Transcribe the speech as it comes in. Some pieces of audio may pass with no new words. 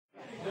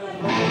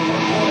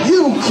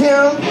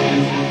can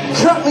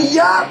cut me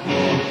up.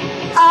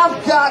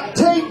 I've got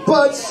tape,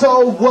 but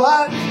so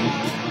what?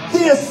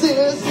 This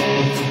is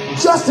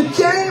just a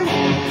game.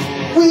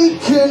 We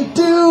can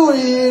do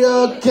it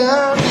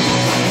again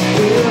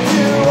if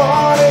you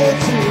wanted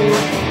to.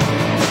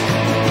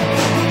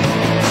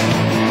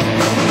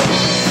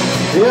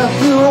 If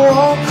you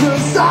want,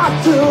 'cause I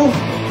do.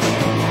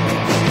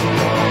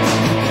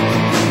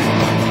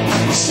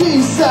 She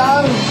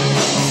said,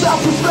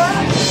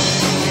 self-respect,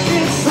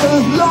 it's a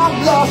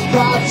long-lost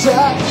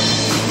project.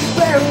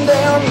 Bend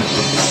down,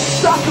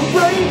 stop the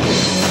break.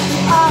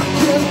 I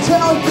can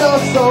tell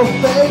you're so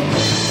fake.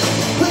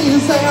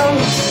 Please and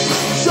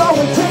show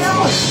and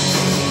tell.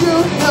 You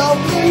know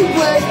me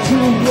way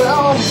too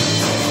well.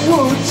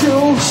 Would you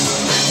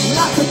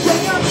like to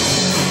dance?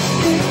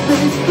 It'd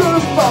be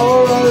good for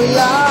a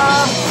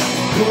laugh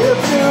if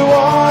you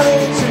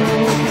wanted to.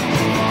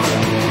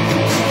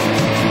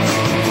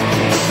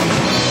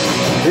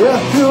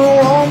 If you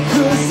want,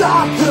 'cause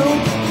I do.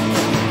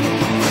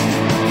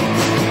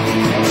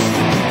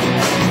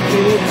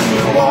 If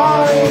you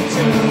wanted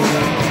to.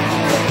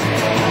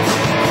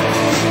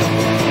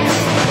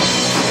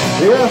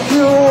 If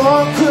you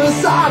want,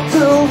 'cause I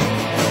do.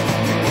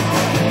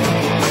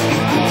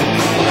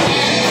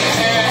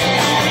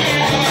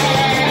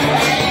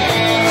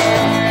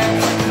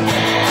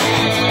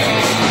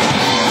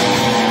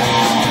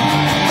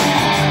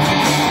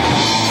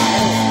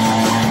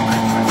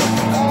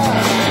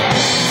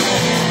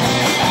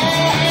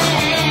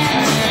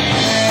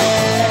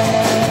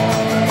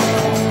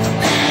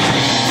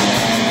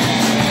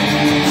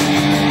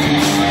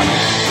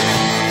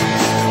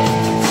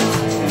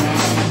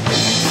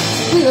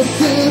 This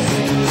is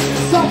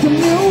something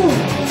new.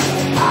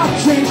 I've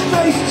changed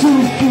face to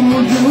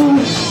fool you.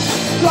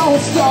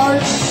 Don't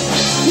start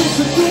this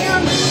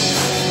again.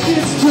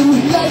 It's too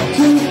late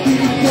to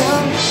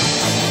begin.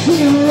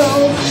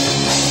 Heroes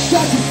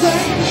just the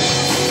same.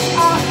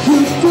 I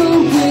could do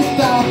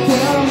without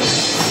them.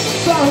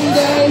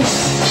 Someday,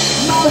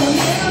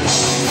 morning,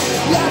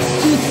 let's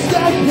just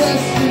stay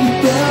as we've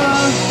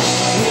been.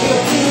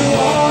 If you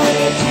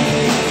wanted to.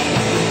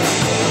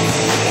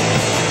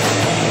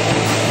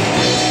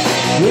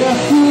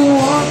 If you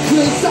want,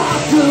 'cause I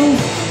do.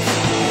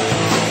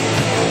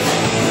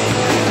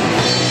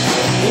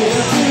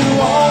 If you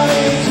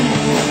wanted to.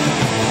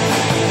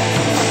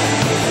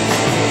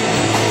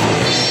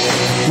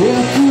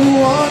 If you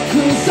want,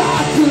 'cause I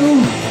do.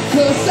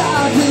 'Cause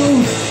I do.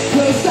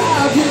 'Cause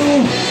I do.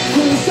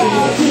 'Cause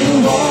I do.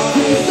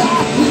 'Cause I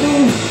do.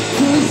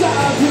 'Cause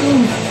I do.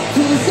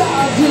 'Cause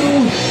I do.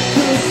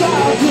 'Cause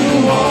I do. 'Cause I do.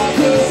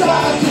 'Cause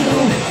I do.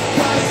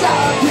 'Cause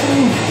I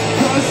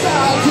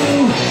do.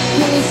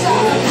 'Cause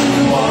I do,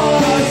 'cause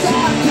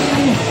I do,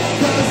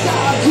 'cause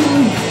I do,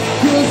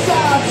 'cause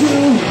I do,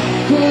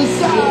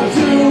 'cause I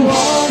do,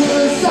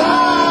 'cause I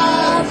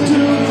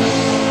do.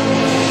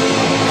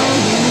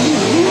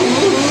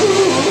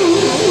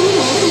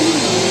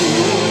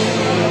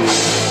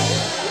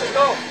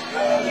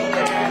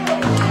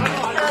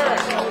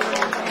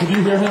 Did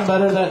you hear him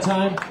better that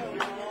time?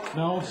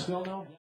 No? Still no?